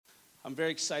I'm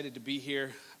very excited to be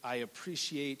here. I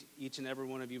appreciate each and every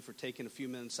one of you for taking a few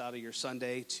minutes out of your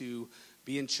Sunday to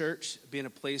be in church, be in a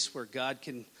place where God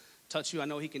can touch you. I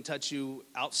know He can touch you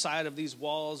outside of these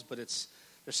walls, but there's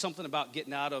something about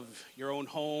getting out of your own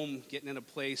home, getting in a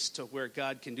place to where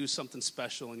God can do something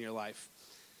special in your life.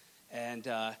 And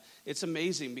it's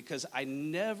amazing because I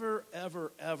never,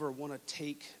 ever, ever want to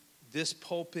take this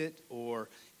pulpit or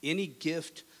any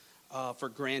gift for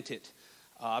granted.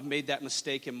 I've made that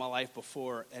mistake in my life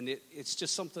before, and it's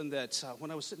just something that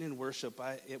when I was sitting in worship,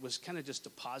 it was kind of just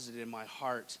deposited in my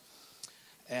heart.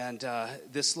 And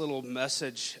this little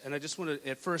message, and I just want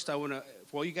to,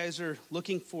 while you guys are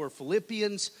looking for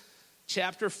Philippians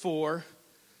chapter 4,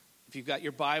 if you've got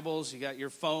your Bibles, you got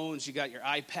your phones, you got your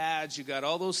iPads, you got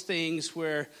all those things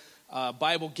where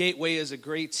Bible Gateway is a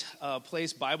great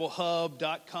place,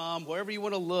 BibleHub.com, wherever you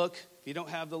want to look. If you don't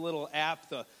have the little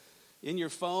app, in your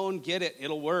phone, get it.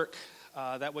 It'll work.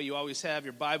 That way you always have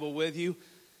your Bible with you.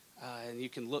 And you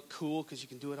can look cool because you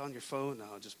can do it on your phone. No,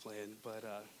 I'm just playing. But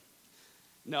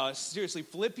no, seriously,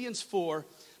 Philippians 4.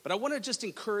 But I want to just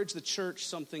encourage the church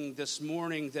something this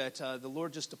morning that the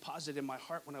Lord just deposited in my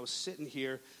heart when I was sitting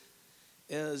here.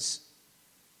 Is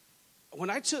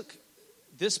when I took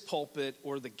this pulpit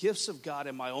or the gifts of God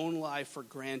in my own life for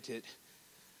granted,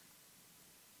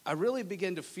 I really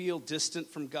began to feel distant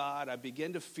from God. I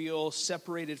began to feel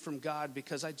separated from God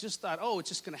because I just thought, it's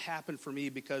just going to happen for me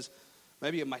because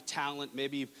maybe of my talent,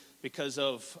 maybe because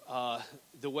of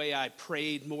the way I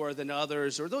prayed more than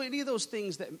others, or any of those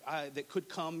things that could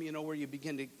come, where you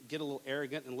begin to get a little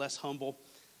arrogant and less humble.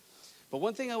 But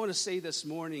one thing I want to say this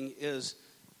morning is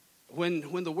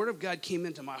when the Word of God came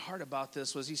into my heart about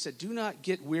this was He said, do not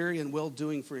get weary in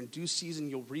well-doing, for in due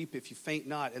season you'll reap if you faint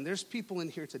not. And there's people in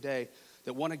here today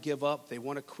that want to give up, they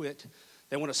want to quit,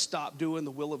 they want to stop doing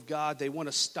the will of God, they want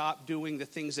to stop doing the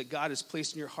things that God has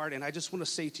placed in your heart. And I just want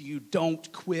to say to you,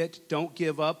 don't quit, don't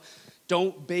give up,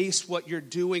 don't base what you're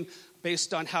doing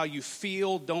based on how you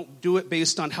feel, don't do it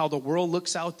based on how the world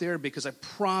looks out there, because I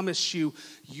promise you,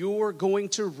 you're going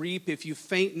to reap if you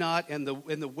faint not. And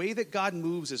the way that God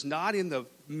moves is not in the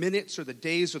minutes or the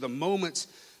days or the moments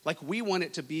like we want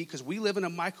it to be, because we live in a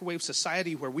microwave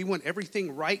society where we want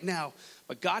everything right now.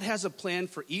 But God has a plan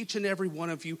for each and every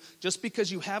one of you. Just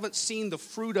because you haven't seen the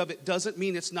fruit of it doesn't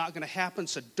mean it's not going to happen.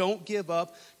 So don't give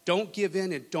up, don't give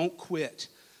in, and don't quit.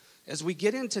 As we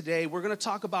get in today, we're going to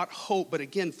talk about hope. But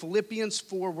again, Philippians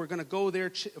 4, we're going to go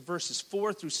there. Verses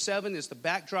 4 through 7 is the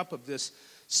backdrop of this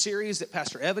series that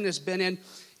Pastor Evan has been in.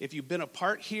 If you've been a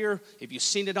part here, if you've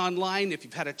seen it online, if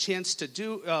you've had a chance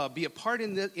to be a part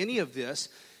in any of this,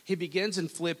 he begins in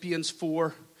Philippians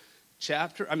 4,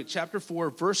 chapter 4,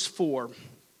 verse 4.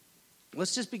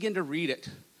 Let's just begin to read it.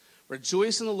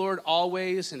 Rejoice in the Lord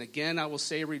always, and again I will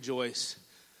say rejoice.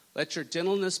 Let your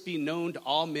gentleness be known to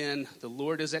all men. The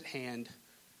Lord is at hand.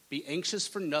 Be anxious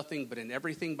for nothing, but in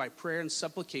everything by prayer and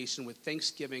supplication with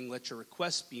thanksgiving, let your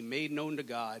requests be made known to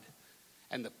God.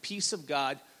 And the peace of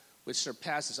God, which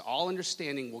surpasses all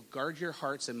understanding, will guard your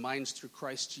hearts and minds through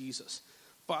Christ Jesus.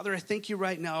 Father, I thank you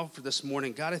right now for this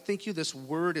morning. God, I thank you this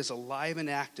word is alive and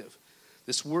active.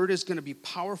 This word is going to be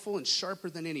powerful and sharper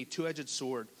than any two-edged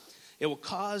sword. It will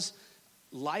cause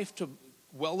life to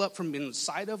well up from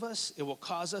inside of us. It will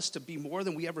cause us to be more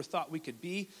than we ever thought we could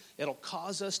be. It'll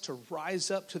cause us to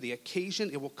rise up to the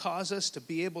occasion. It will cause us to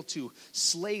be able to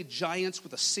slay giants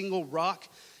with a single rock.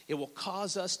 It will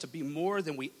cause us to be more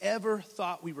than we ever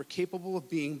thought we were capable of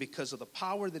being because of the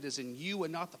power that is in you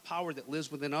and not the power that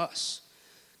lives within us.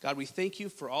 God, we thank you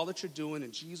for all that you're doing.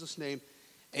 In Jesus' name,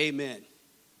 amen.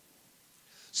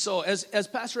 So as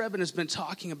Pastor Evan has been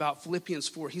talking about Philippians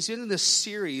 4, he's in this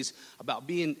series about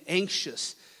being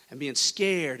anxious and being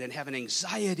scared and having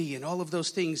anxiety and all of those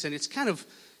things. And it's kind of,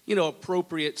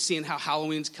 appropriate seeing how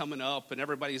Halloween's coming up and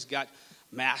everybody's got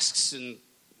masks and,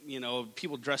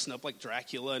 people dressing up like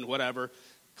Dracula and whatever.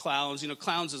 Clowns,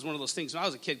 clowns is one of those things. When I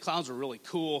was a kid, clowns were really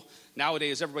cool.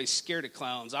 Nowadays, everybody's scared of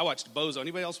clowns. I watched Bozo.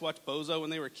 Anybody else watch Bozo when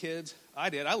they were kids? I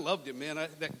did. I loved it, man.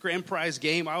 That grand prize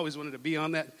game, I always wanted to be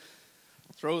on that.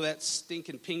 Throw that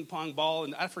stinking ping pong ball,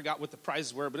 and I forgot what the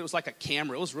prizes were, but it was like a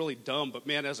camera. It was really dumb, but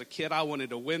man, as a kid, I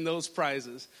wanted to win those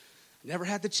prizes. I never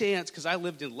had the chance because I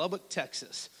lived in Lubbock,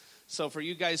 Texas. So for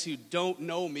you guys who don't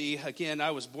know me, again,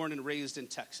 I was born and raised in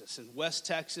Texas, in West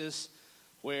Texas,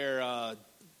 where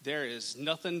there is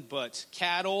nothing but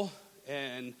cattle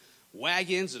and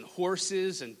wagons and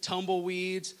horses and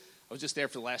tumbleweeds. I was just there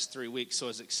for the last 3 weeks, so it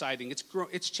was exciting.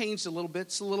 It's changed a little bit.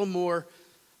 It's a little more,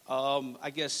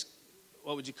 I guess,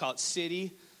 what would you call it,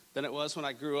 city than it was when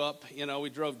I grew up. We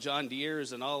drove John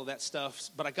Deeres and all of that stuff.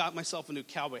 But I got myself a new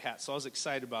cowboy hat, so I was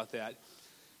excited about that.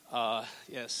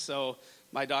 Yes, so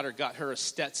my daughter got her a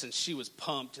Stetson. She was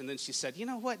pumped, and then she said, "You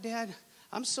know what, Dad?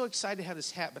 I'm so excited to have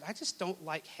this hat, but I just don't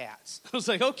like hats." I was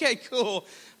like, "Okay, cool,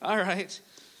 all right."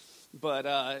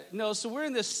 But no, so we're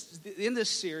in this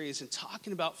series and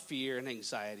talking about fear and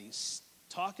anxieties,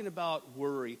 talking about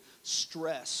worry,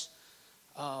 stress.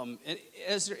 And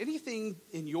is there anything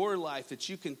in your life that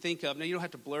you can think of? Now, you don't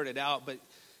have to blurt it out, but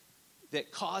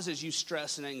that causes you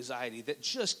stress and anxiety, that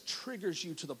just triggers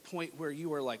you to the point where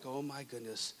you are like, "Oh my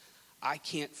goodness, I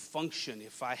can't function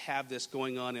if I have this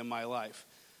going on in my life."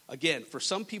 Again, for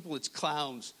some people, it's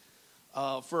clowns.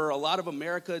 For a lot of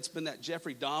America, it's been that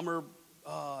Jeffrey Dahmer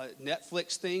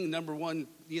Netflix thing, number one,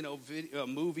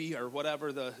 movie or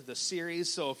whatever, the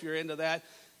series. So if you're into that,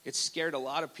 it's scared a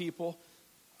lot of people.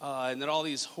 And then all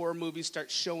these horror movies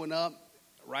start showing up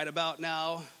right about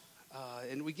now.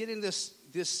 And we get in this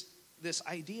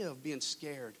idea of being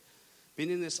scared,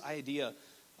 being in this idea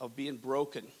of being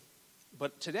broken.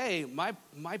 But today,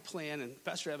 my plan, and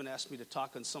Pastor Evan asked me to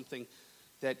talk on something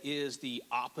that is the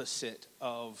opposite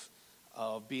of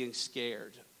being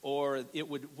scared. Or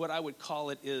what I would call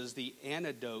it is the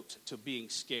antidote to being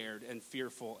scared and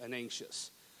fearful and anxious.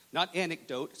 Not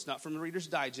anecdote, it's not from the Reader's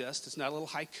Digest, it's not a little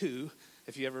haiku,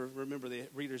 if you ever remember the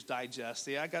Reader's Digest.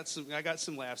 Yeah, I got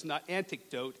some laughs. Not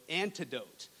anecdote,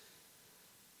 antidote.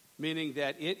 Meaning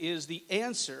that it is the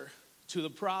answer to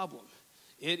the problem.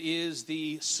 It is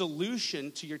the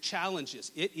solution to your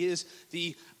challenges. It is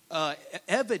the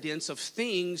evidence of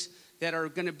things that are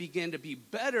going to begin to be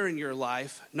better in your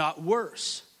life, not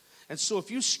worse. And so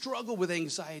if you struggle with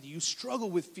anxiety, you struggle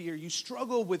with fear, you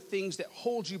struggle with things that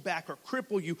hold you back or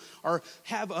cripple you or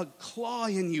have a claw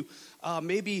in you,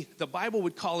 maybe the Bible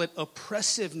would call it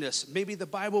oppressiveness. Maybe the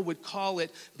Bible would call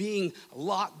it being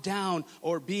locked down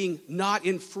or being not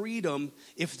in freedom.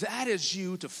 If that is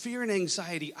you to fear and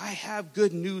anxiety, I have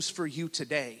good news for you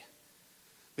today.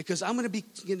 Because I'm going to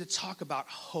begin to talk about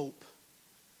hope.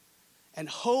 And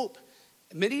hope,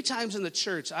 many times in the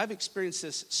church, I've experienced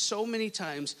this so many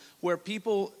times where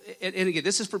people, and again,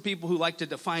 this is for people who like to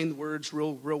define words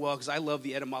real well, because I love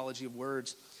the etymology of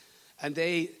words. And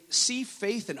they see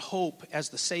faith and hope as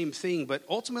the same thing, but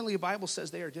ultimately the Bible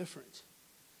says they are different.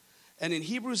 And in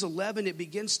Hebrews 11, it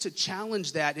begins to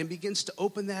challenge that and begins to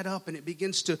open that up, and it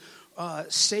begins to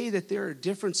say that there are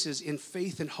differences in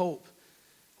faith and hope.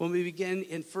 When we begin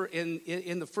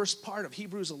in the first part of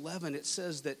Hebrews 11, it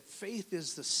says that faith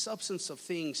is the substance of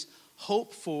things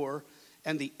hoped for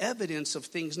and the evidence of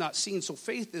things not seen. So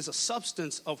faith is a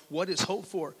substance of what is hoped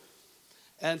for.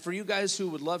 And for you guys who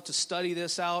would love to study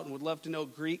this out and would love to know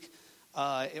Greek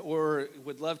or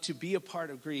would love to be a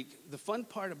part of Greek, the fun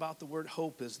part about the word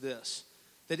hope is this,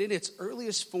 that in its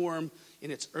earliest form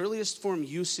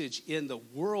usage in the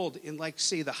world, in like,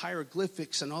 say, the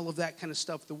hieroglyphics and all of that kind of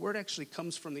stuff, the word actually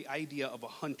comes from the idea of a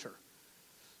hunter.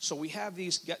 So we have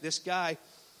this guy,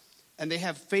 and they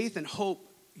have faith and hope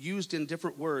used in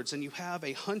different words. And you have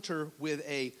a hunter with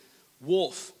a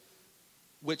wolf,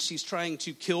 which he's trying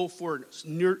to kill for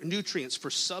nutrients, for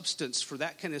substance, for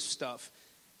that kind of stuff.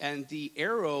 And the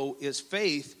arrow is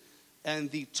faith,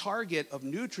 and the target of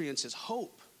nutrients is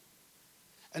hope.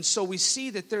 And so we see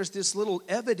that there's this little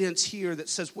evidence here that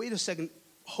says, wait a second,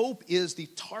 hope is the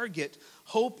target.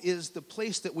 Hope is the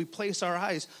place that we place our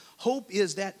eyes. Hope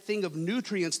is that thing of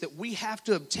nutrients that we have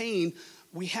to obtain,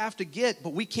 we have to get,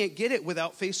 but we can't get it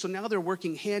without faith. So now they're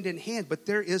working hand in hand. But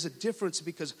there is a difference,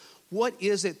 because what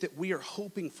is it that we are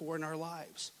hoping for in our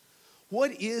lives?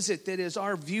 What is it that is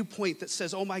our viewpoint that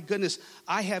says, oh my goodness,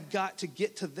 I have got to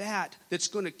get to that's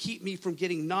going to keep me from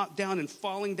getting knocked down and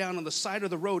falling down on the side of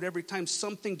the road every time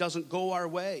something doesn't go our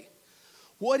way?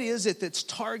 What is it that's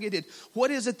targeted?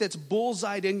 What is it that's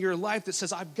bullseyed in your life that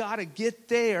says, I've got to get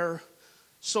there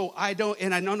so I don't,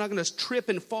 and I'm not going to trip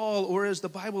and fall, or as the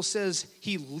Bible says,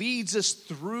 he leads us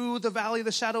through the valley of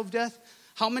the shadow of death?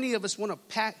 How many of us want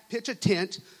to pitch a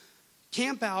tent,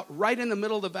 camp out right in the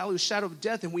middle of the valley of the shadow of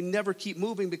death, and we never keep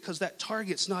moving because that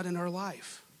target's not in our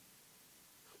life?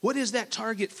 What is that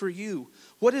target for you?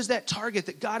 What is that target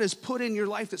that God has put in your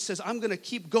life that says, I'm going to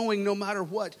keep going no matter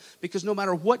what, because no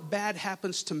matter what bad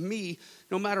happens to me,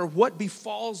 no matter what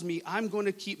befalls me, I'm going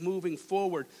to keep moving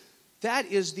forward? That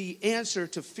is the answer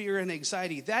to fear and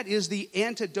anxiety. That is the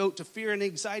antidote to fear and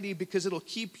anxiety, because it'll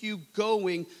keep you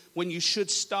going when you should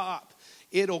stop.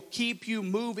 It'll keep you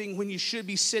moving when you should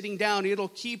be sitting down. It'll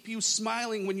keep you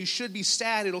smiling when you should be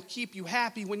sad. It'll keep you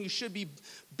happy when you should be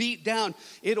beat down.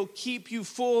 It'll keep you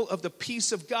full of the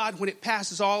peace of God when it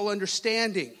passes all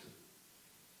understanding.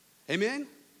 Amen?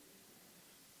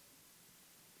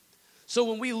 So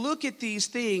when we look at these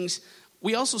things,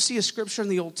 We also see a scripture in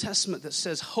the Old Testament that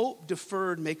says, hope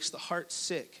deferred makes the heart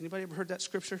sick. Anybody ever heard that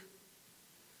scripture?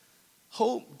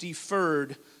 Hope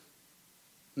deferred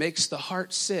makes the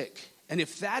heart sick. And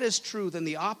if that is true, then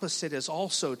the opposite is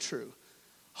also true.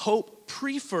 Hope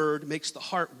preferred makes the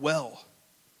heart well.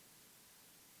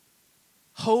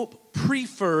 Hope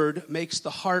preferred makes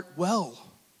the heart well.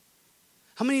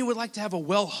 How many would like to have a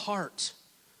well heart?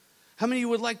 How many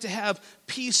would like to have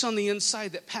peace on the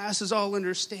inside that passes all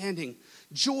understanding?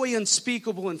 Joy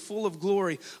unspeakable and full of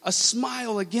glory. A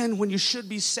smile again when you should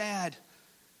be sad.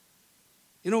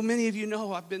 You know, many of you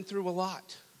know I've been through a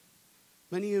lot.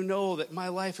 Many of you know that my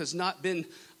life has not been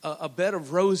a bed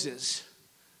of roses,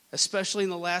 especially in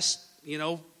the last,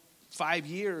 5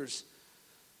 years.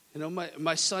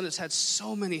 My son has had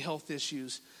so many health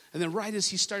issues. And then right as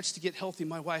he starts to get healthy,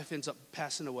 my wife ends up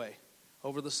passing away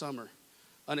over the summer,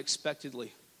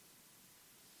 unexpectedly.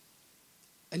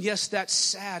 And yes, that's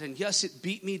sad. And yes, it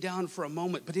beat me down for a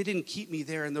moment, but it didn't keep me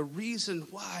there. And the reason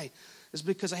why is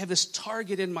because I have this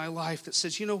target in my life that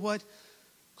says, you know what?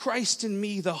 Christ in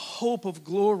me, the hope of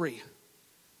glory.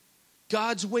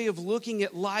 God's way of looking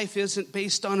at life isn't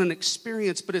based on an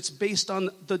experience, but it's based on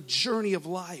the journey of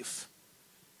life.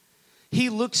 He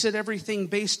looks at everything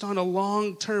based on a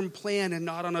long-term plan and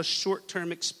not on a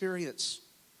short-term experience.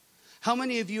 How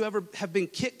many of you ever have been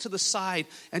kicked to the side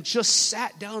and just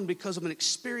sat down because of an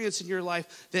experience in your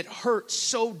life that hurt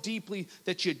so deeply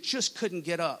that you just couldn't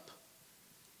get up?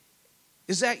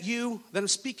 Is that you? Then I'm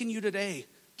speaking to you today.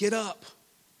 Get up.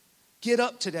 Get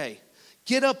up today.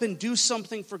 Get up and do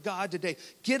something for God today.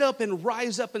 Get up and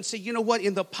rise up and say, you know what?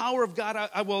 In the power of God,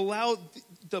 I will allow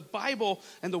the Bible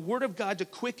and the Word of God to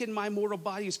quicken my mortal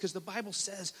bodies, because the Bible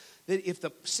says that if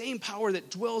the same power that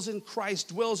dwells in Christ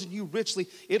dwells in you richly,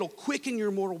 it'll quicken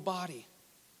your mortal body.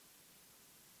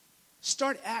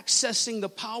 Start accessing the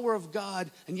power of God.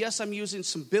 And yes, I'm using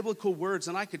some biblical words,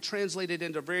 and I could translate it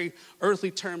into very earthly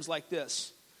terms like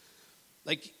this.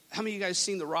 Like, how many of you guys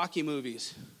seen the Rocky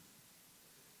movies?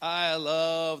 I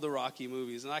love the Rocky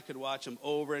movies, and I could watch them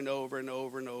over and over and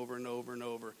over and over and over and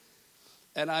over.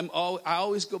 And I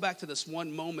always go back to this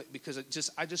one moment because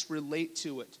I just relate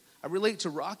to it. I relate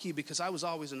to Rocky because I was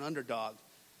always an underdog.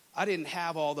 I didn't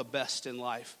have all the best in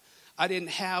life. I didn't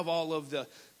have all of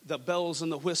the bells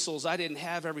and the whistles. I didn't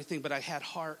have everything, but I had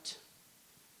heart.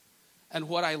 And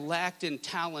what I lacked in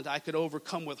talent, I could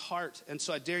overcome with heart. And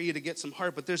so I dare you to get some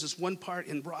heart. But there's this one part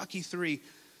in Rocky 3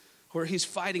 where he's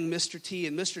fighting Mr. T,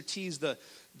 and Mr. T's the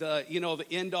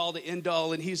end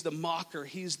all, and he's the mocker,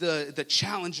 he's the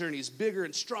challenger, and he's bigger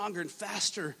and stronger and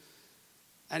faster,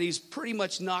 and he's pretty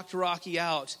much knocked Rocky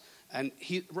out, and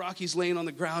Rocky's laying on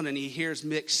the ground, and he hears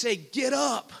Mick say, "Get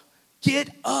up, get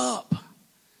up,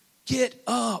 get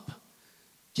up,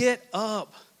 get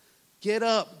up, get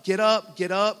up, get up,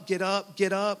 get up, get up,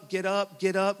 get up, get up,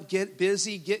 get up, get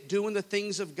busy, get doing the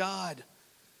things of God."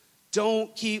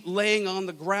 Don't keep laying on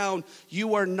the ground.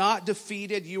 You are not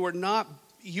defeated. You are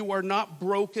not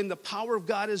broken. The power of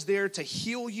God is there to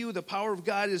heal you. The power of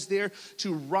God is there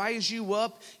to rise you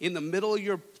up in the middle of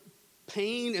your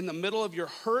pain, in the middle of your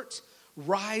hurt.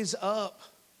 Rise up.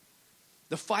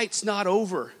 The fight's not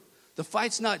over. The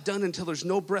fight's not done until there's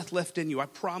no breath left in you. I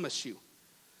promise you.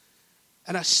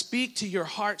 And I speak to your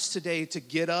hearts today to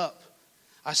get up.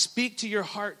 I speak to your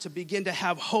heart to begin to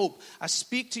have hope. I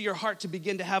speak to your heart to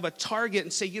begin to have a target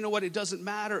and say, you know what, it doesn't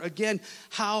matter, again,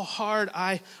 how hard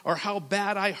or how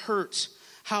bad I hurt,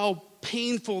 how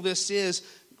painful this is.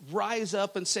 Rise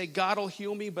up and say, God will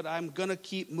heal me, but I'm going to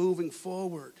keep moving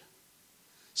forward.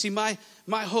 See, my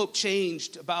hope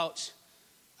changed about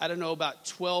 10 or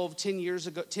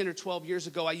 12 years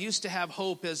ago. I used to have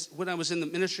hope when I was in the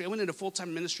ministry. I went into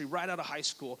full-time ministry right out of high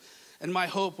school. And my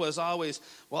hope was always,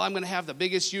 well, I'm going to have the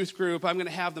biggest youth group. I'm going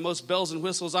to have the most bells and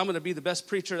whistles. I'm going to be the best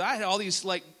preacher. I had all these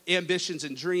ambitions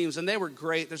and dreams, and they were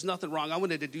great. There's nothing wrong. I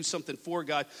wanted to do something for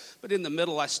God. But in the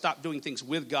middle, I stopped doing things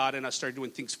with God, and I started doing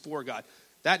things for God.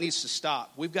 That needs to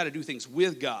stop. We've got to do things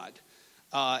with God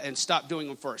and stop doing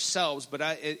them for ourselves. But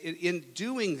in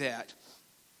doing that,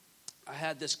 I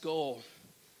had this goal.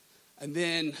 And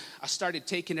then I started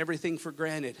taking everything for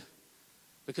granted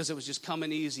because it was just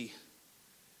coming easy.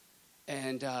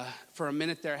 And for a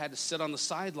minute there, I had to sit on the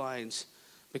sidelines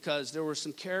because there were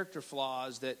some character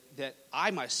flaws that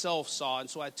I myself saw. And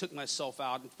so I took myself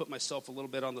out and put myself a little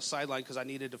bit on the sideline because I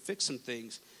needed to fix some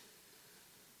things.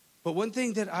 But one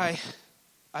thing that I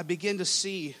began to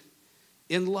see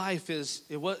in life is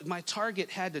my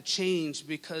target had to change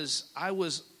because I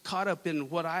was caught up in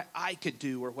what I could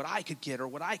do or what I could get or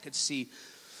what I could see.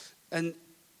 And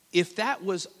if that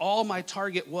was all my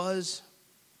target was,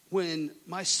 when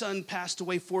my son passed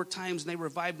away 4 times and they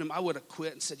revived him, I would have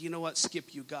quit and said, you know what,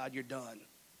 skip you, God, you're done.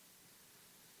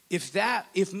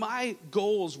 If my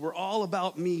goals were all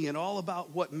about me and all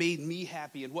about what made me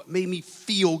happy and what made me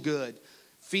feel good,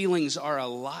 feelings are a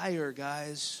liar,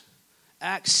 guys.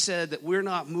 Acts said that we're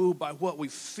not moved by what we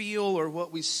feel or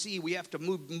what we see. We have to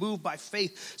move by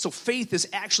faith. So faith is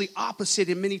actually opposite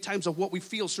in many times of what we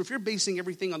feel. So if you're basing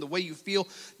everything on the way you feel,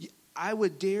 I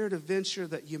would dare to venture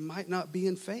that you might not be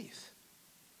in faith.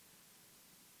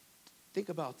 Think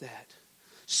about that.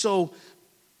 So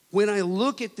when I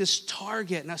look at this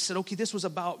target and I said, okay, this was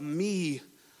about me,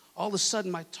 all of a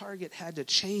sudden my target had to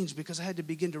change because I had to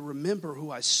begin to remember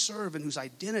who I serve and whose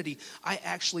identity I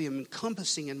actually am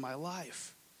encompassing in my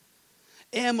life.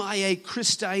 Am I a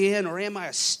Christian or am I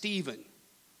a Stephen?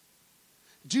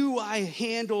 Do I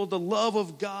handle the love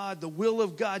of God, the will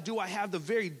of God? Do I have the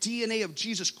very DNA of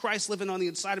Jesus Christ living on the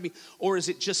inside of me? Or is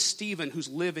it just Stephen who's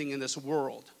living in this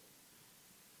world?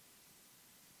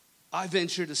 I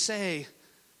venture to say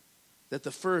that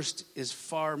the first is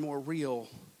far more real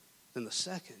than the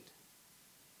second.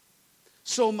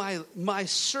 So my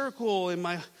circle and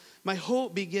my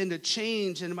hope began to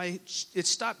change, and it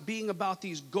stopped being about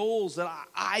these goals that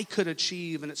I could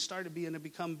achieve, and it started to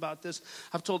become about this.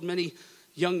 I've told many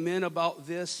young men about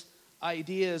this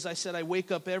idea. As I said, I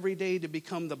wake up every day to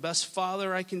become the best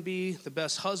father I can be, the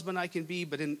best husband I can be,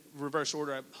 but in reverse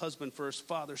order, husband first,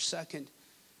 father second.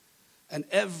 And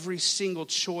every single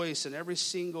choice and every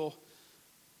single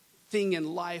thing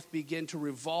in life began to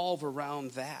revolve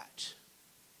around that.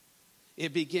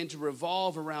 It began to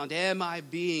revolve around, am I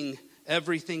being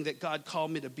everything that God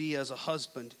called me to be as a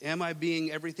husband? Am I being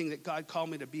everything that God called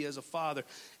me to be as a father?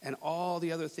 And all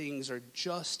the other things are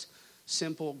just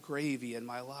simple gravy in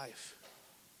my life.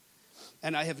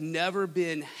 And I have never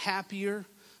been happier,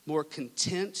 more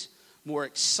content, more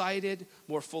excited,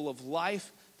 more full of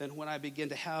life than when I begin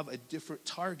to have a different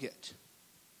target.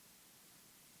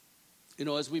 You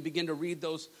know, as we begin to read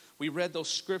those, we read those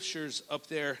scriptures up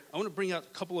there. I want to bring out a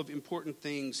couple of important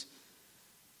things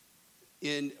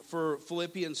for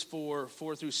Philippians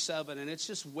 4:4-7, and it's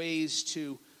just ways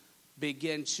to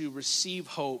begin to receive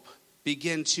hope,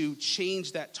 begin to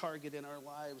change that target in our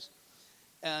lives.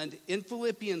 And in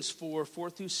Philippians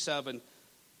 4:4-7,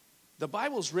 the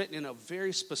Bible's written in a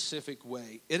very specific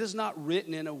way. It is not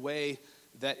written in a way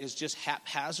that is just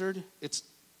haphazard.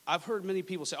 I've heard many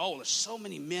people say, oh, there's so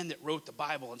many men that wrote the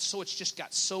Bible, and so it's just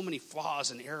got so many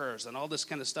flaws and errors and all this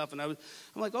kind of stuff. And I'm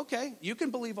like, okay, you can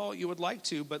believe all you would like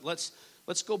to, but let's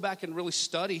go back and really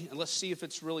study, and let's see if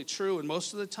it's really true. And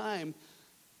most of the time,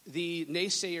 the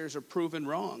naysayers are proven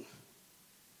wrong.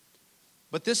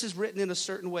 But this is written in a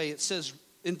certain way. It says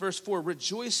in verse 4,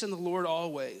 rejoice in the Lord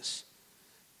always.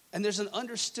 And there's an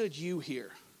understood you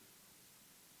here.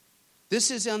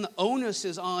 The onus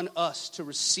is on us to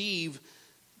receive.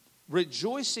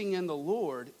 Rejoicing in the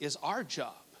Lord is our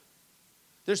job.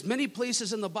 There's many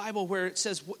places in the Bible where it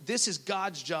says this is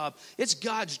God's job. It's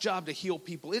God's job to heal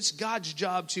people. It's God's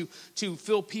job to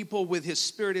fill people with his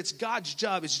spirit. It's God's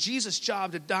job. It's Jesus'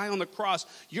 job to die on the cross.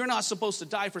 You're not supposed to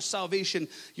die for salvation.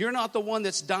 You're not the one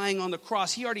that's dying on the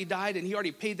cross. He already died and he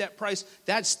already paid that price.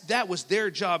 That was their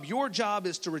job. Your job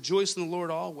is to rejoice in the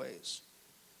Lord always.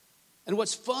 And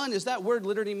what's fun is that word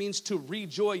literally means to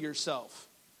rejoy yourself.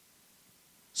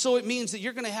 So it means that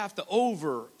you're going to have to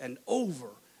over and over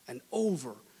and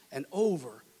over and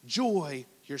over joy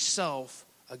yourself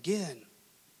again.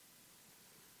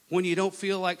 When you don't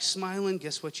feel like smiling,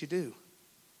 guess what you do?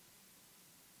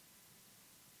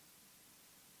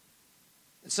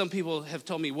 And some people have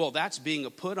told me, well, that's being a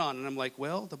put on. And I'm like,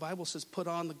 well, the Bible says put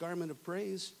on the garment of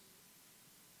praise.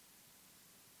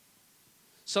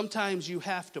 Sometimes you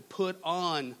have to put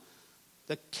on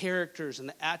the characters and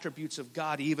the attributes of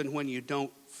God even when you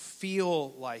don't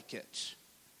feel like it.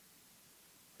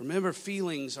 Remember,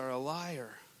 feelings are a liar.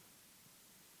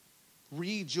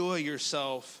 Rejoy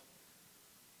yourself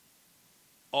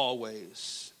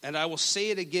always. And I will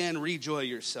say it again, rejoy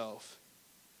yourself.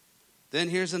 Then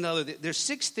here's another. There's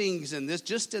 6 things in this,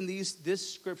 just in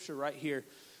this scripture right here,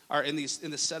 or in the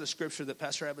set of scripture that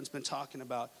Pastor Evan's been talking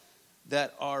about,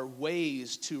 that are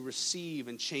ways to receive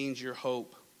and change your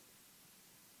hope.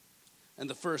 And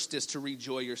the first is to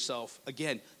rejoy yourself.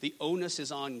 Again, the onus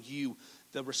is on you.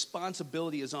 The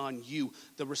responsibility is on you.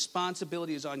 The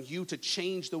responsibility is on you to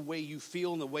change the way you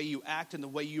feel and the way you act and the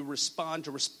way you respond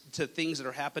to things that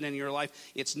are happening in your life.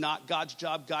 It's not God's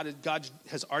job. God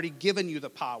has already given you the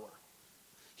power.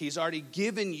 He's already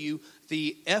given you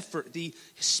the effort, the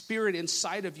spirit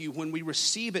inside of you when we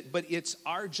receive it. But it's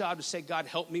our job to say, God,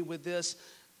 help me with this.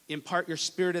 Impart your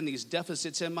spirit in these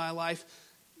deficits in my life.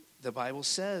 the Bible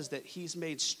says that he's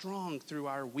made strong through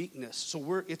our weakness.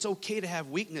 So it's okay to have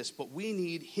weakness, but we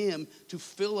need him to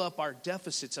fill up our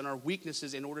deficits and our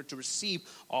weaknesses in order to receive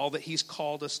all that he's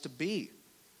called us to be.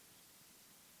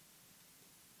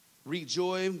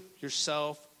 Rejoice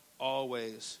yourself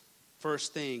always.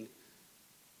 First thing,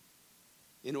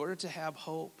 in order to have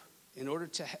hope, in order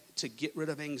to get rid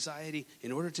of anxiety,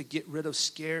 in order to get rid of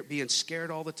being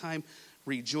scared all the time,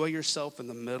 rejoice yourself in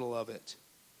the middle of it.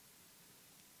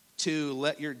 2,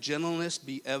 let your gentleness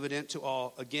be evident to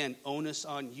all. Again, onus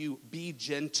on you. Be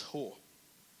gentle.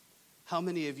 How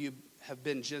many of you have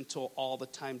been gentle all the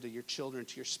time to your children,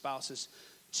 to your spouses,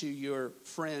 to your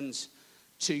friends,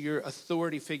 to your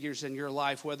authority figures in your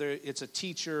life, whether it's a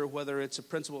teacher, whether it's a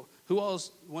principal? Who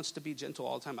else wants to be gentle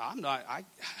all the time? I'm not.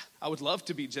 I would love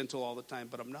to be gentle all the time,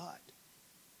 but I'm not.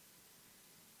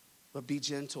 But be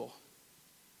gentle.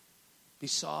 Be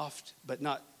soft, but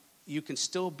not. You can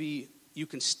still be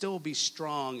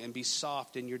strong and be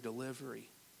soft in your delivery.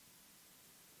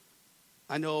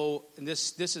 I know, and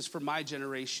this is for my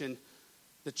generation,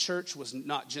 the church was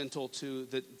not gentle to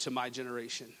my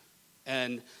generation.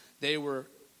 And they were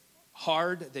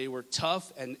hard, they were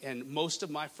tough, and most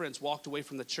of my friends walked away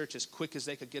from the church as quick as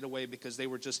they could get away because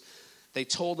they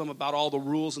told them about all the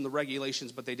rules and the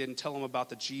regulations, but they didn't tell them about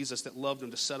the Jesus that loved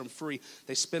them to set them free.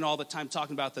 They spent all the time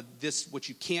talking about what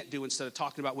you can't do instead of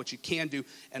talking about what you can do,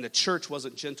 and the church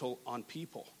wasn't gentle on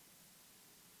people.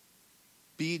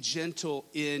 Be gentle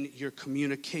in your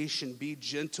communication. Be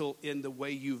gentle in the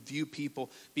way you view people.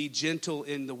 Be gentle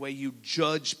in the way you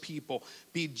judge people.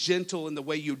 Be gentle in the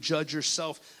way you judge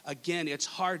yourself. Again, it's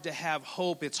hard to have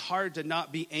hope. It's hard to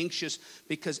not be anxious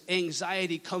because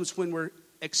anxiety comes when we're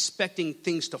expecting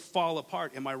things to fall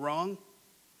apart. Am I wrong?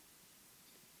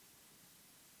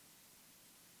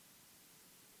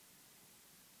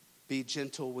 Be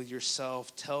gentle with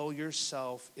yourself. Tell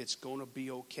yourself it's going to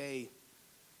be okay.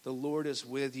 The Lord is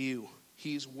with you.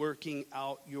 He's working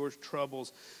out your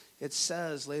troubles. It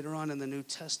says later on in the New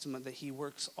Testament that he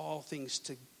works all things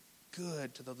to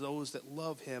good to those that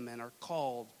love him and are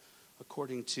called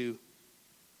according to,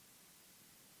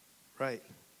 right,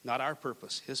 not our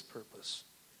purpose, his purpose.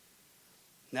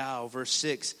 Now, verse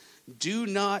 6, do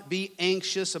not be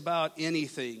anxious about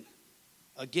anything.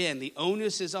 Again, the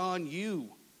onus is on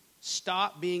you.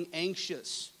 Stop being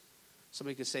anxious.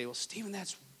 Somebody could say, well, Stephen,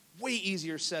 that's way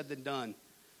easier said than done.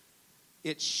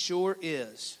 It sure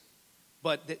is.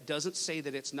 But that doesn't say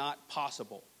that it's not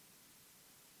possible.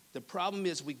 The problem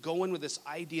is we go in with this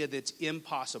idea that it's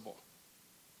impossible.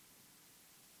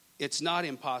 It's not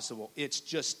impossible. It's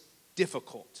just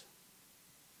difficult.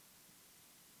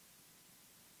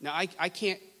 Now, I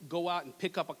can't go out and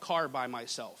pick up a car by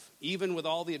myself. Even with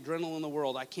all the adrenaline in the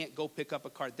world, I can't go pick up a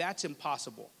car. That's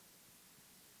impossible.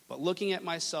 But looking at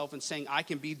myself and saying, I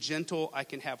can be gentle, I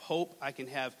can have hope, I can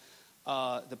have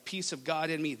the peace of God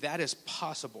in me, that is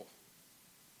possible.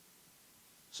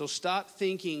 So stop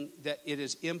thinking that it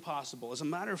is impossible. As a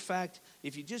matter of fact,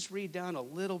 if you just read down a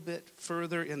little bit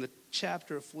further in the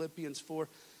chapter of Philippians 4,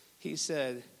 he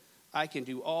said, I can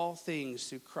do all things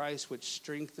through Christ which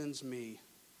strengthens me.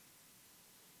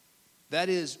 That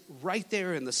is right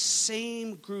there in the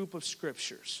same group of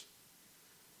scriptures.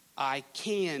 I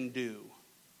can do.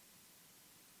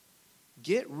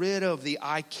 Get rid of the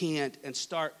I can't and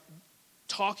start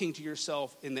talking to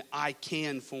yourself in the I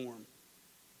can form.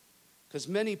 Because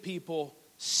many people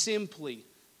simply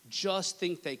just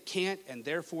think they can't and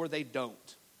therefore they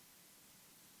don't.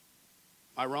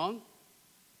 Am I wrong?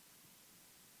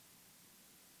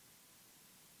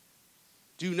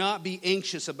 Do not be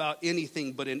anxious about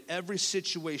anything, but in every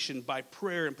situation by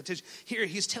prayer and petition. Here,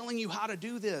 he's telling you how to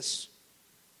do this.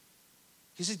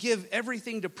 He says, give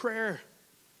everything to prayer.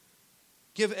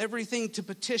 Give everything to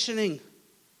petitioning.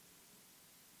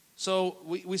 So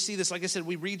we see this, like I said,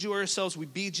 we redo ourselves, we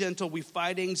be gentle, we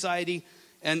fight anxiety.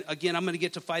 And again, I'm going to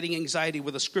get to fighting anxiety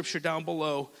with a scripture down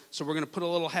below. So we're going to put a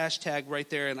little hashtag right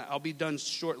there, and I'll be done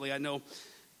shortly. I know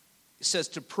it says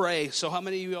to pray. So how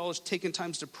many of you all have taken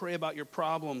times to pray about your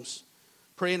problems?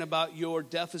 Praying about your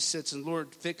deficits, and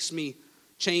Lord, fix me,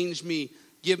 change me,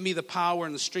 give me the power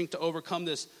and the strength to overcome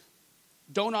this.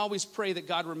 Don't always pray that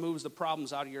God removes the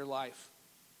problems out of your life,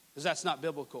 because that's not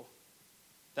biblical.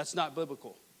 That's not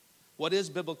biblical. What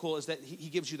is biblical is that he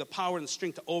gives you the power and the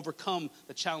strength to overcome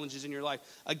the challenges in your life.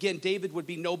 Again, David would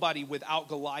be nobody without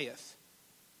Goliath.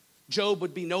 Job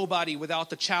would be nobody without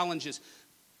the challenges.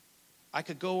 I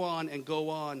could go on and go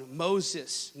on.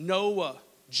 Moses, Noah,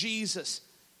 Jesus,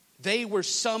 they were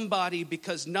somebody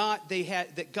because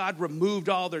that God removed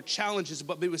all their challenges,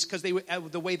 but it was because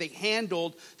the way they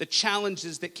handled the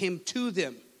challenges that came to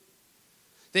them.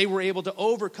 They were able to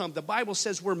overcome. The Bible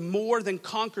says we're more than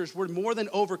conquerors. We're more than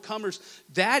overcomers.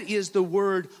 That is the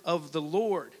word of the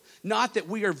Lord. Not that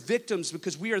we are victims,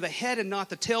 because we are the head and not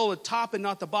the tail, the top and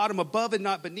not the bottom, above and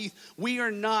not beneath. We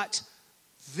are not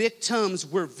victims.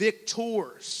 We're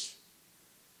victors.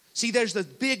 See, there's the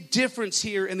big difference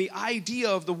here in the idea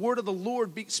of the word of the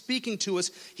Lord speaking to us.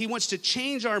 He wants to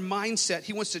change our mindset.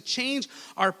 He wants to change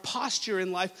our posture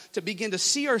in life to begin to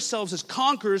see ourselves as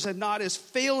conquerors and not as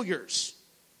failures.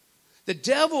 The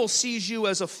devil sees you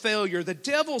as a failure. The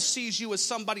devil sees you as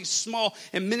somebody small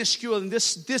and minuscule and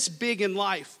this big in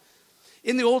life.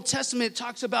 In the Old Testament, it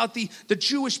talks about the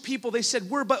Jewish people. They said,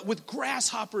 we're but with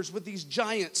grasshoppers, with these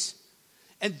giants.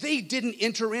 And they didn't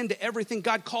enter into everything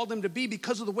God called them to be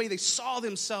because of the way they saw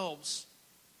themselves.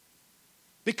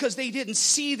 Because they didn't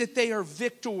see that they are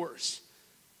victors.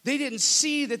 They didn't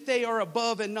see that they are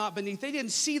above and not beneath. They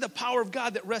didn't see the power of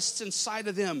God that rests inside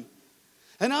of them.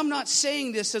 And I'm not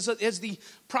saying this as the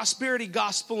prosperity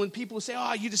gospel and people who say,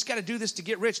 oh, you just got to do this to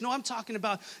get rich. No, I'm talking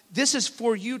about this is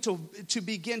for you to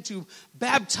begin to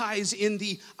baptize in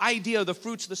the idea of the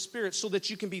fruits of the Spirit so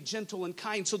that you can be gentle and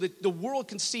kind, so that the world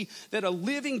can see that a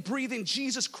living, breathing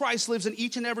Jesus Christ lives in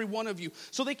each and every one of you.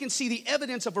 So they can see the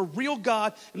evidence of a real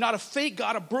God, not a fake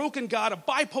God, a broken God, a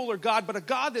bipolar God, but a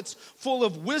God that's full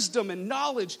of wisdom and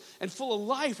knowledge and full of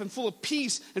life and full of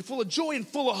peace and full of joy and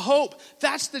full of hope.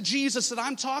 That's the Jesus that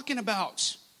I'm talking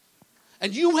about.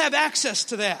 And you have access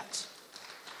to that.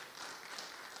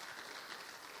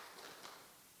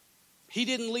 He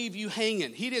didn't leave you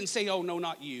hanging. He didn't say, oh, no,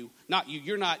 not you. Not you.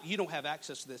 You don't have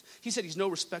access to this. He said he's no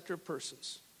respecter of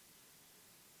persons.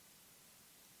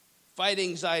 Fight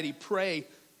anxiety, pray.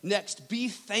 Next, be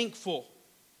thankful.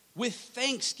 With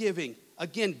thanksgiving.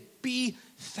 Again, be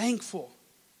thankful.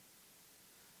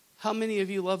 How many of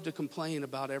you love to complain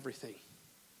about everything?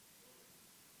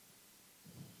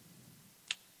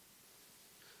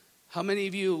 How many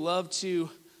of you love to,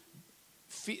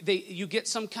 you get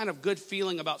some kind of good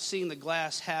feeling about seeing the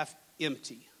glass half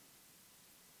empty?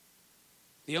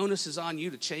 The onus is on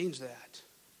you to change that.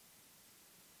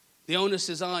 The onus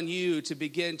is on you to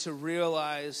begin to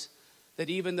realize that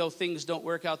even though things don't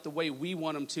work out the way we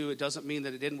want them to, it doesn't mean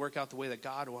that it didn't work out the way that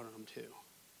God wanted them to.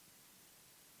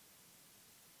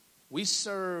 We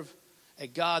serve a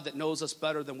God that knows us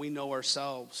better than we know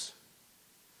ourselves.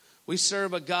 We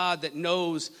serve a God that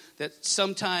knows that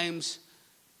sometimes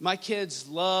my kids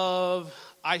love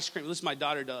ice cream. At least my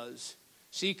daughter does.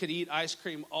 She could eat ice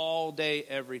cream all day,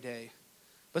 every day.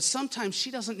 But sometimes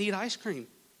she doesn't need ice cream.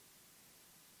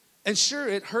 And sure,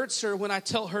 it hurts her when I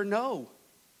tell her no.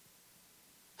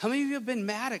 How many of you have been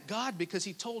mad at God because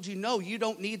he told you, no, you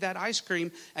don't need that ice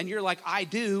cream? And you're like, I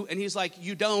do. And he's like,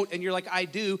 you don't. And you're like, I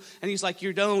do. And he's like,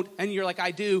 you don't. And you're like,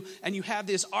 I do. And you have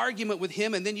this argument with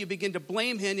him, and then you begin to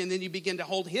blame him, and then you begin to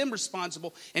hold him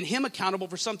responsible and him accountable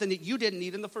for something that you didn't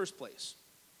need in the first place.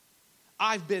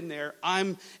 I've been there.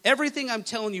 Everything I'm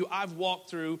telling you, I've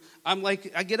walked through.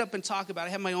 I get up and talk about it.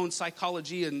 I have my own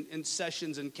psychology and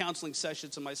sessions and counseling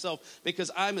sessions to myself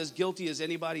because I'm as guilty as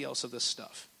anybody else of this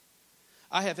stuff.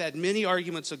 I have had many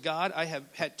arguments with God. I have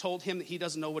had told him that he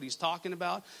doesn't know what he's talking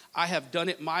about. I have done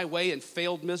it my way and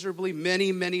failed miserably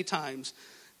many, many times.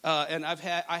 And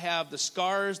I have the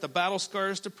scars, the battle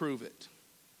scars to prove it.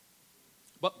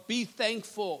 But be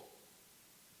thankful.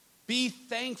 Be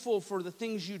thankful for the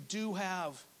things you do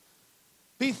have.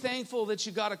 Be thankful that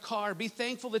you got a car. Be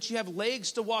thankful that you have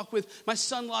legs to walk with. My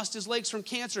son lost his legs from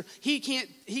cancer. He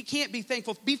can't be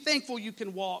thankful. Be thankful you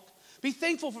can walk. Be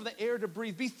thankful for the air to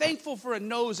breathe. Be thankful for a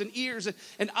nose and ears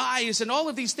and eyes and all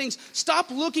of these things. Stop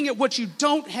looking at what you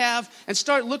don't have and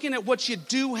start looking at what you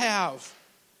do have.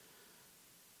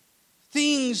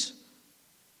 Things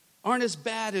aren't as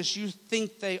bad as you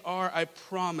think they are, I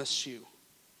promise you.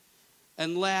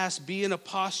 And last, be in a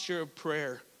posture of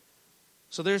prayer.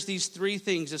 So there's these three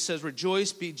things. It says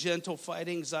rejoice, be gentle, fight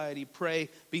anxiety, pray,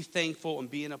 be thankful, and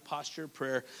be in a posture of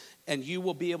prayer. And you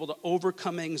will be able to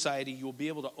overcome anxiety. You will be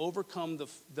able to overcome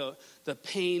the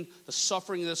pain, the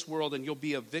suffering of this world, and you'll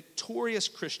be a victorious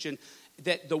Christian.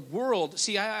 That the world,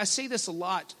 see, I say this a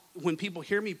lot when people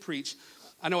hear me preach.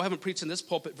 I know I haven't preached in this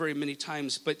pulpit very many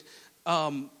times, but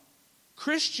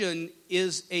Christian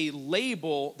is a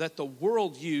label that the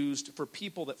world used for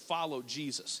people that follow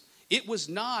Jesus. It was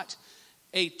not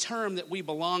a term that we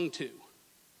belong to.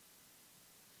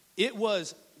 It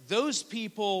was those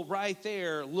people right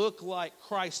there look like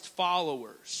Christ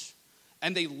followers.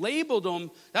 And they labeled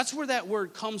them, that's where that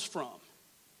word comes from.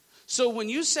 So when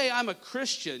you say I'm a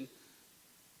Christian,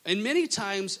 and many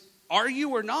times, are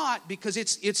you or not? Because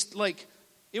it's like,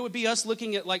 it would be us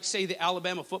looking at, like, say, the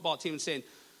Alabama football team and saying,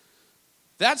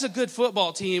 that's a good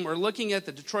football team, or looking at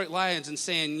the Detroit Lions and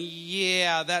saying,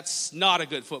 yeah, that's not a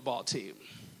good football team.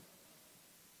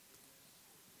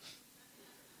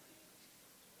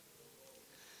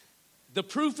 The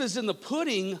proof is in the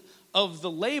pudding of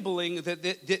the labeling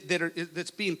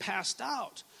that's being passed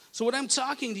out. So what I'm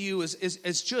talking to you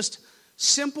is just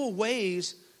simple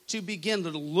ways to begin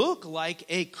to look like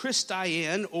a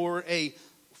Christian or a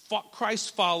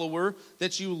Christ follower,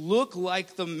 that you look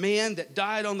like the man that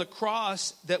died on the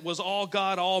cross, that was all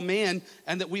God, all man,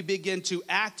 and that we begin to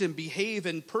act and behave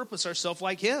and purpose ourselves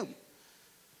like him.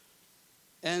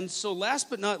 And so last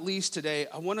but not least today,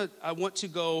 I want to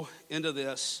go into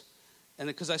this, and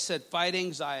because I said fight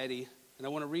anxiety, and I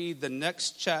want to read the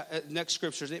next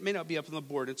scriptures. It may not be up on the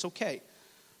board. It's okay.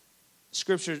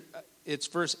 Scripture, it's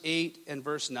verse 8 and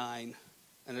verse 9.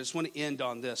 And I just want to end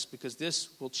on this, because this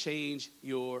will change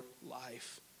your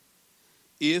life.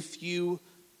 If you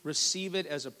receive it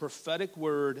as a prophetic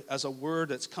word, as a word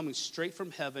that's coming straight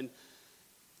from heaven,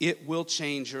 it will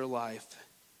change your life.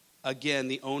 Again,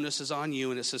 the onus is on you.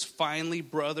 And it says, finally,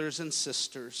 brothers and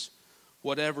sisters,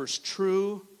 whatever's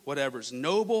true, whatever's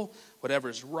noble,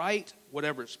 whatever's right,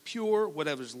 whatever's pure,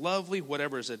 whatever's lovely,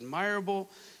 whatever's admirable,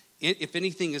 if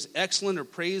anything is excellent or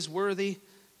praiseworthy,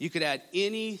 you could add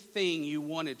anything you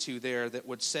wanted to there that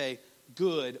would say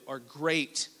good or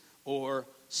great or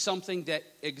something that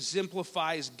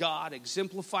exemplifies God,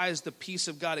 exemplifies the peace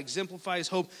of God, exemplifies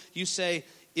hope. You say,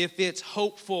 if it's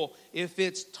hopeful, if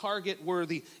it's target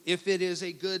worthy, if it is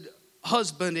a good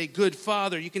husband, a good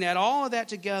father, you can add all of that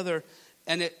together,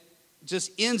 and it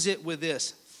just ends it with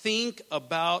this: think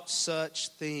about such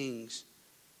things.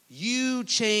 You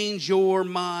change your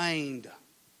mind.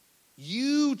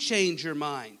 You change your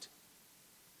mind.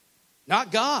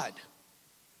 Not God.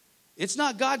 It's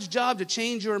not God's job to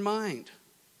change your mind.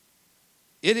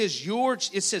 It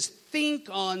says think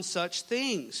on such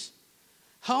things.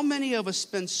 How many of us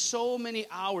spend so many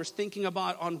hours thinking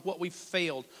about on what we've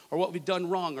failed or what we've done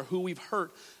wrong or who we've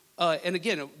hurt? And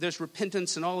again, there's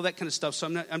repentance and all of that kind of stuff.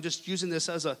 So I'm just using this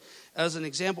as an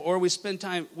example. Or we spend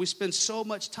so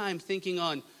much time thinking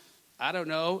on, I don't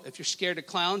know, if you're scared of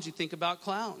clowns, you think about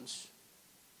clowns.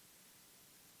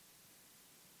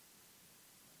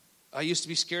 I used to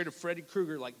be scared of Freddy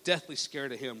Krueger, like deathly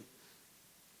scared of him.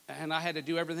 And I had to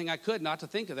do everything I could not to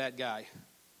think of that guy.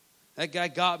 That guy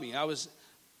got me.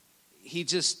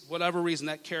 Whatever reason,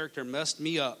 that character messed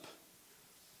me up.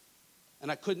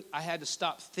 And I had to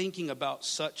stop thinking about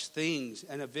such things.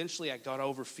 And eventually I got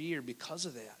over fear because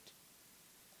of that.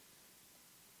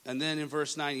 And then in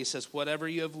verse 9 he says, whatever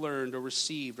you have learned or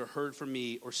received or heard from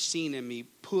me or seen in me,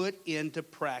 put into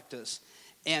practice,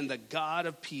 and the God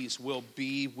of peace will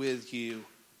be with you.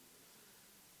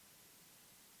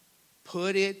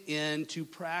 Put it into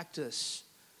practice.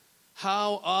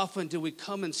 How often do we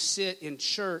come and sit in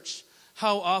church?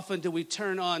 How often do we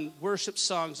turn on worship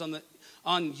songs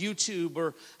on YouTube,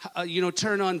 or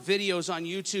turn on videos on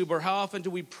YouTube? Or how often do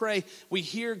we pray? We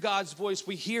hear God's voice,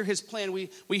 we hear his plan, we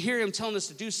hear him telling us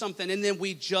to do something, and then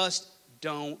we just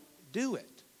don't do it.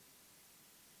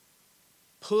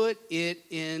 Put it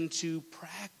into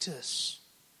practice.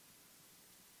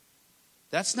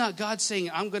 That's not God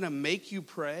saying, I'm going to make you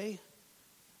pray.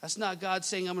 That's not God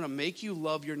saying, I'm going to make you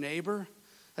love your neighbor.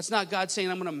 That's not God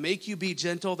saying, I'm going to make you be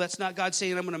gentle. That's not God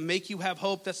saying, I'm going to make you have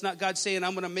hope. That's not God saying,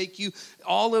 I'm going to make you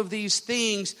all of these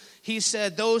things. He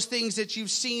said, those things that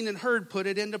you've seen and heard, put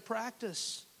it into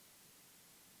practice.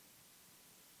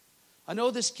 I know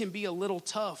this can be a little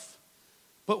tough,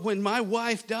 but when my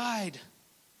wife died,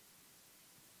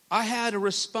 I had a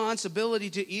responsibility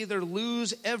to either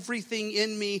lose everything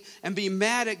in me and be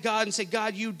mad at God and say,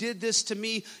 God, you did this to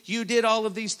me. You did all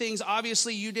of these things.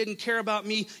 Obviously, you didn't care about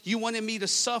me. You wanted me to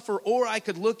suffer. Or I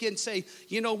could look and say,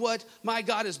 you know what? My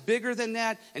God is bigger than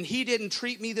that, and he didn't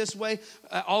treat me this way.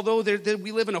 Although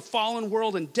we live in a fallen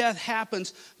world and death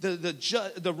happens,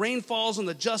 the rain falls on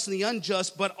the just and the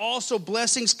unjust, but also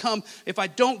blessings come. If I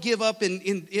don't give up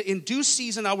in due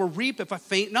season, I will reap if I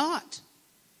faint not.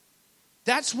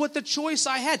 That's what the choice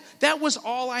I had. That was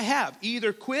all I have.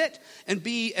 Either quit and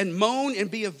moan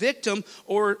and be a victim,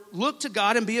 or look to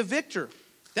God and be a victor.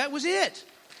 That was it.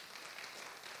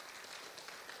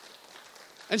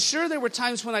 And sure, there were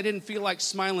times when I didn't feel like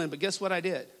smiling, but guess what I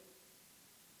did?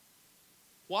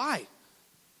 Why?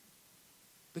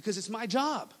 Because it's my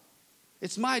job.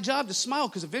 It's my job to smile,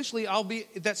 because eventually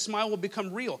that smile will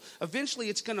become real. Eventually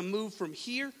it's going to move from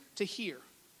here to here.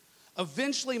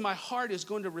 Eventually, my heart is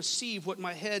going to receive what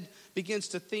my head begins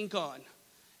to think on.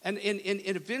 And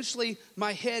eventually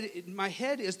my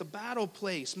head is the battle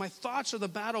place. My thoughts are the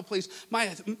battle place.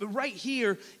 Right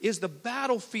here is the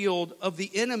battlefield of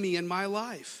the enemy in my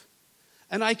life.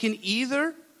 And I can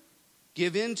either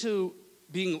give in to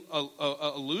being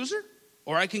a loser,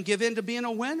 or I can give in to being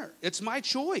a winner. It's my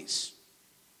choice.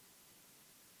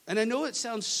 And I know it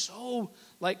sounds so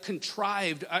like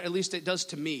contrived, at least it does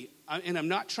to me. And I'm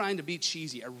not trying to be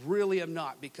cheesy. I really am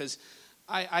not, because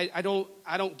I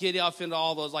don't get off into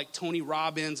all those like Tony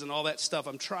Robbins and all that stuff.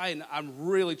 I'm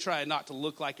really trying not to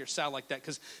look like or sound like that,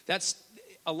 because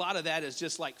a lot of that is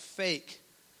just like fake.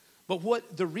 But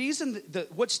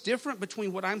what's different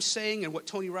between what I'm saying and what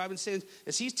Tony Robbins says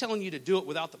is he's telling you to do it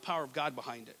without the power of God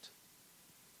behind it.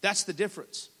 That's the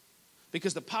difference.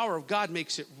 Because the power of God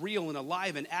makes it real and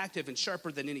alive and active and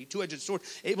sharper than any two-edged sword,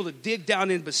 able to dig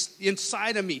down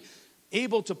inside of me,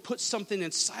 able to put something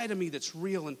inside of me that's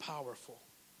real and powerful.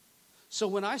 So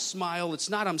when I smile, it's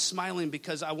not I'm smiling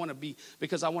because I want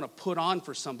to put on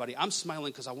for somebody. I'm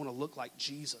smiling because I want to look like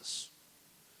Jesus.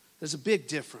 There's a big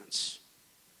difference.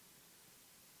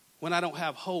 When I don't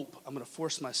have hope, I'm going to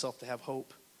force myself to have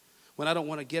hope. When I don't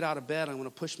want to get out of bed, I'm going to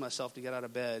push myself to get out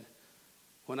of bed.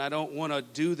 When I don't want to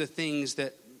do the things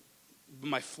that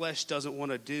my flesh doesn't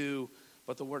want to do,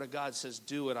 but the Word of God says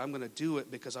do it, I'm going to do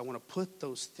it because I want to put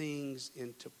those things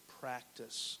into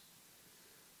practice.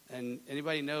 And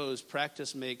anybody knows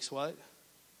practice makes what?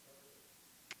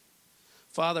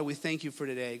 Father, we thank you for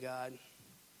today, God.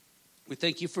 We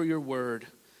thank you for your word.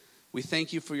 We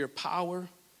thank you for your power.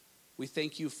 We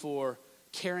thank you for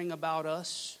caring about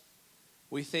us.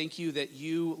 We thank you that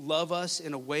you love us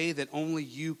in a way that only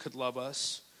you could love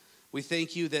us. We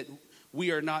thank you that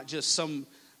we are not just some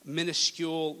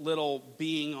minuscule little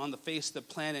being on the face of the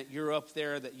planet. You're up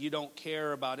there, that you don't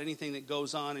care about anything that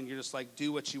goes on, and you're just like,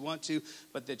 do what you want to,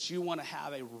 but that you want to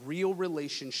have a real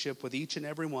relationship with each and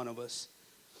every one of us.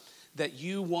 That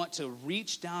you want to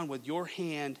reach down with your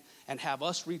hand and have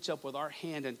us reach up with our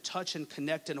hand and touch and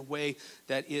connect in a way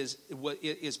that is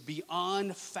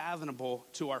beyond fathomable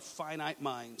to our finite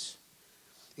minds.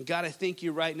 And God, I thank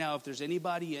you right now, if there's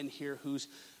anybody in here who's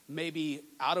maybe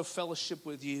out of fellowship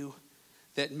with you,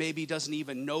 that maybe doesn't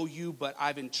even know you, but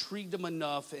I've intrigued them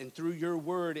enough, and through your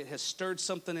word, it has stirred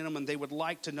something in them, and they would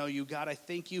like to know you. God, I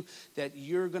thank you that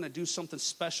you're going to do something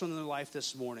special in their life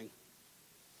this morning.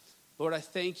 Lord, I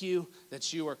thank you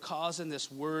that you are causing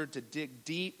this word to dig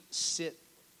deep, sit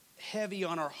heavy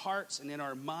on our hearts and in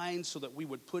our minds, so that we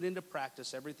would put into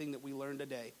practice everything that we learned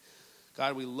today.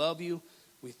 God, we love you.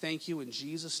 We thank you in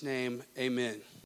Jesus' name. Amen.